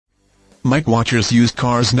Mike Watchers Used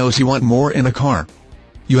Cars knows you want more in a car.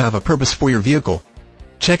 You have a purpose for your vehicle.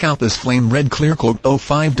 Check out this flame red Clearcoat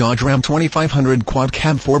 05 Dodge Ram 2500 quad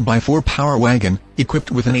cab 4x4 power wagon,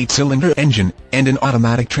 equipped with an 8-cylinder engine and an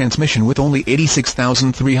automatic transmission with only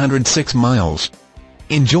 86,306 miles.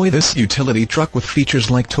 Enjoy this utility truck with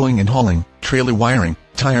features like towing and hauling, trailer wiring,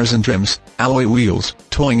 tires and trims, alloy wheels,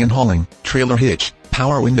 towing and hauling, trailer hitch,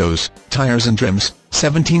 power windows, tires and trims,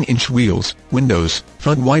 17-inch wheels, windows,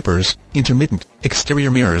 front wipers, intermittent, exterior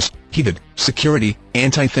mirrors, heated, security,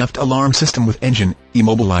 anti-theft alarm system with engine,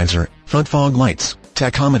 immobilizer, front fog lights,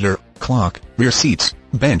 tachometer, clock, rear seats,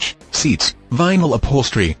 bench, seats, vinyl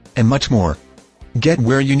upholstery, and much more. Get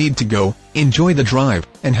where you need to go, enjoy the drive,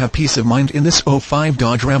 and have peace of mind in this 05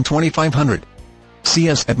 Dodge Ram 2500. See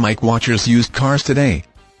us at Mike Watchers Used Cars today.